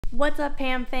What's up,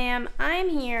 Pam fam? I'm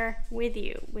here with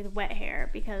you with wet hair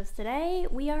because today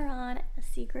we are on a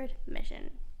secret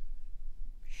mission.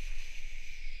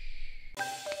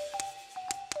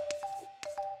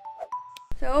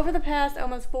 So over the past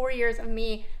almost 4 years of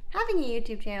me having a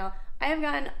YouTube channel, I have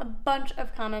gotten a bunch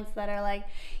of comments that are like,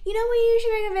 you know what you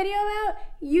should make a video about?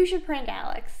 You should prank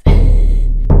Alex. I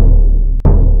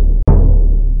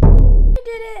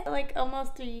did it like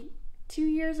almost 2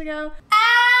 years ago. Ow!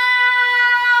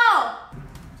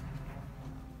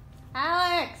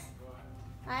 Alex!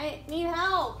 I need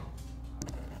help.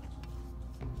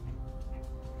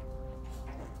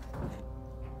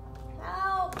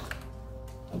 Help!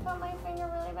 I cut my finger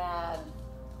really bad.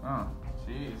 Oh,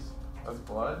 jeez. That's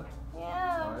blood?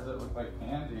 Yeah. Why does it look like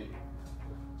candy?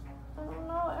 I don't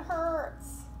know, it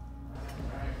hurts.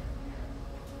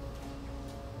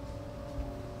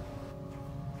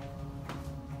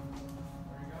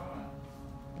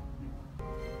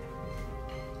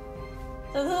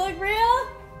 Does it look real?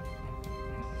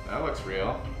 That looks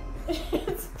real.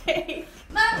 It's fake.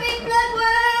 My big blood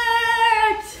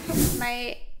worked!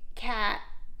 My cat,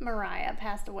 Mariah,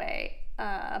 passed away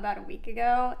about a week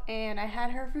ago, and I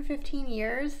had her for 15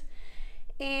 years,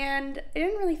 and I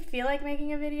didn't really feel like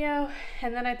making a video,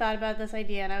 and then I thought about this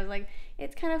idea, and I was like,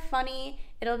 it's kind of funny,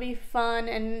 it'll be fun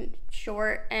and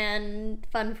short and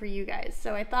fun for you guys,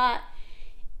 so I thought,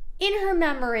 in her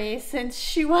memory, since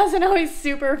she wasn't always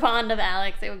super fond of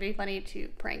Alex, it would be funny to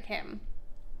prank him.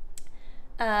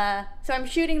 So I'm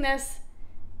shooting this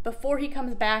before he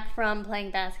comes back from playing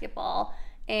basketball,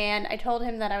 and I told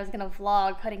him that I was gonna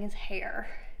vlog cutting his hair,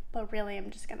 but really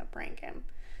I'm just gonna prank him.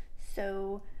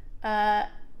 So the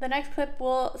next clip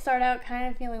will start out kind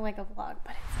of feeling like a vlog,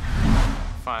 but it's not.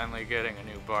 Finally getting a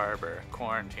new barber,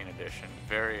 quarantine edition.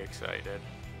 Very excited.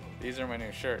 These are my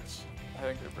new shirts. I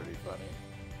think they're pretty funny.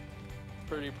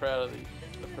 Pretty proud of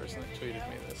the person that tweeted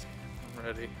me this. I'm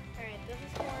ready. Alright, this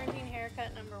is quarantine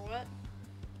haircut number what?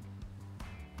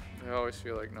 I always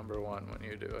feel like number one when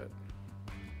you do it.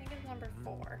 I think it's number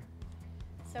 4.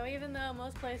 So even though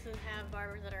most places have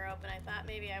barbers that are open, I thought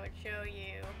maybe I would show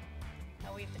you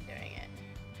how we've been doing it.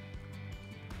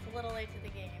 It's a little late to the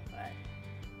game, but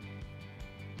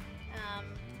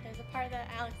there's a part that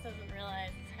Alex doesn't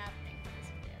realize is happening for this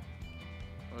video.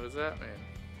 What does that mean?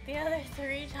 The other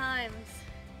 3 times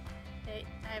that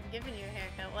I've given you a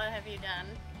haircut, what have you done?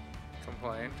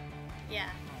 Complained?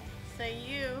 Yeah. So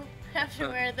you have to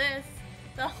wear this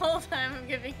the whole time I'm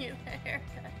giving you the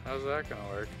haircut. How's that gonna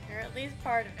work? Or at least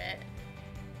part of it.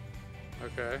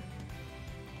 Okay.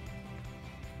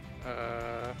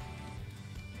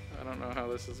 I don't know how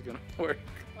this is gonna work.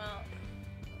 Well,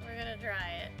 we're gonna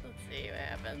try it. Let's see what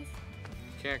happens.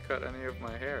 You can't cut any of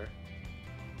my hair,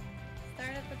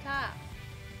 Start at the top.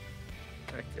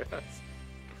 I guess.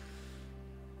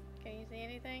 Can you see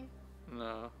anything?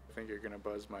 No. I think you're gonna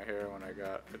buzz my hair when I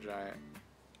got a giant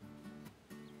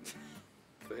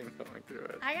thing going through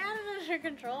it. I got it under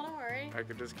control, don't worry. I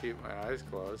could just keep my eyes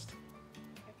closed.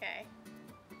 Okay.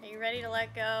 Are you ready to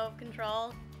let go of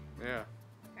control? Yeah.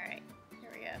 Alright,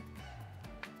 here we go.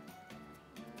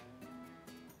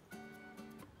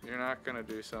 You're not gonna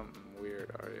do something weird,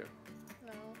 are you?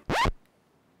 No.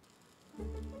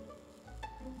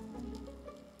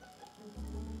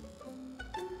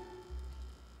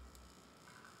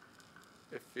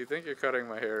 If you think you're cutting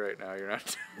my hair right now, you're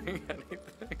not doing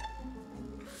anything.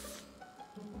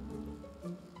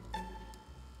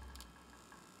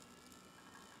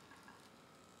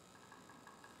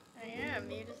 I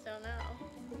am, you just don't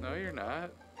know. No, you're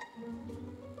not.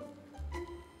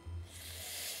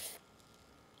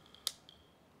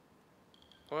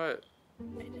 What?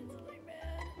 I did something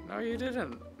bad. No, you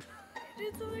didn't. I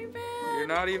did something bad. You're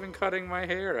not even cutting my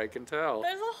hair, I can tell.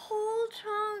 There's a whole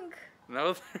chunk.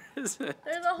 No, there isn't.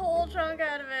 There's a whole chunk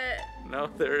out of it. No,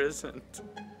 there isn't.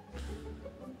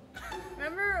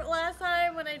 Remember last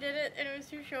time when I did it and it was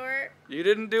too short? You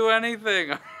didn't do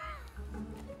anything.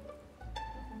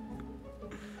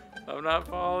 I'm not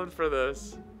falling for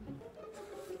this.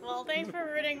 Well, thanks for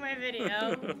ruining my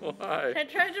video. Why? I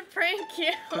tried to prank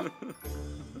you.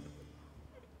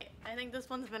 I think this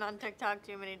one's been on TikTok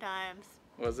too many times.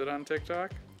 Was it on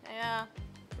TikTok? Yeah.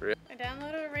 Really? I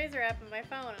downloaded a Razor app on my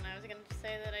phone and I was gonna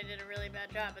say that I did a really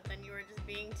bad job, but then you were just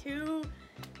being too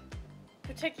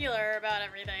particular about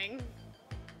everything.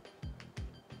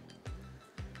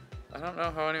 I don't know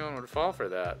how anyone would fall for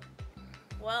that.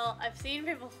 Well, I've seen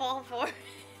people fall for it.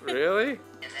 Really?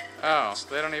 Oh,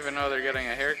 they don't even know they're getting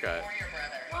a haircut.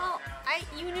 Well,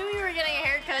 you knew you were getting a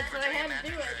haircut, so I had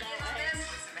to do it that way.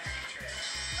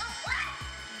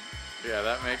 Yeah,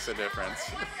 that makes a difference.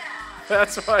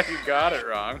 That's why you got it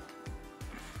wrong.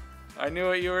 I knew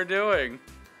what you were doing.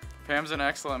 Pam's an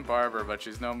excellent barber, but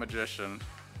she's no magician.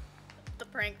 The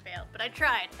prank failed, but I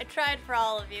tried. I tried for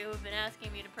all of you who've been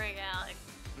asking me to prank Alex.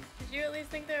 Did you at least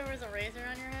think there was a razor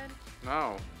on your head?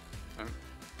 No.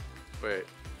 Wait.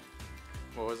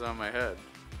 What was on my head?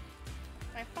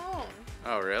 My phone.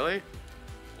 Oh, really?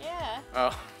 Yeah.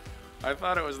 Oh, I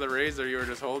thought it was the razor. You were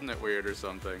just holding it weird or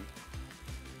something.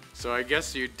 So I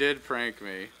guess you did prank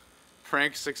me.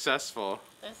 Prank successful.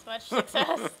 This much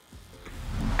success.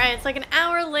 Alright, it's like an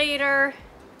hour later.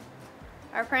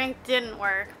 Our prank didn't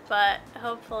work, but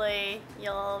hopefully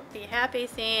you'll be happy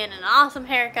seeing an awesome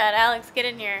haircut. Alex, get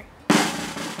in here.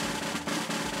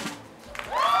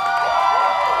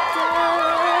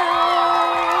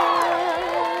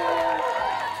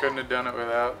 Couldn't have done it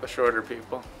without the shorter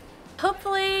people.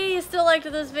 Hopefully you still liked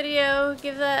this video.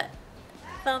 Give that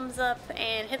thumbs up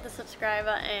and hit the subscribe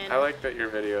button. I like that your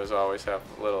videos always have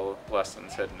little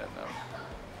lessons hidden in them.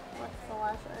 What's the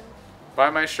lesson? Buy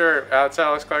my shirt,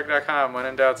 AlexClark.com. When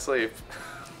in doubt, sleep.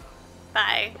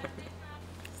 Bye.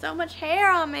 So much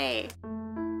hair on me.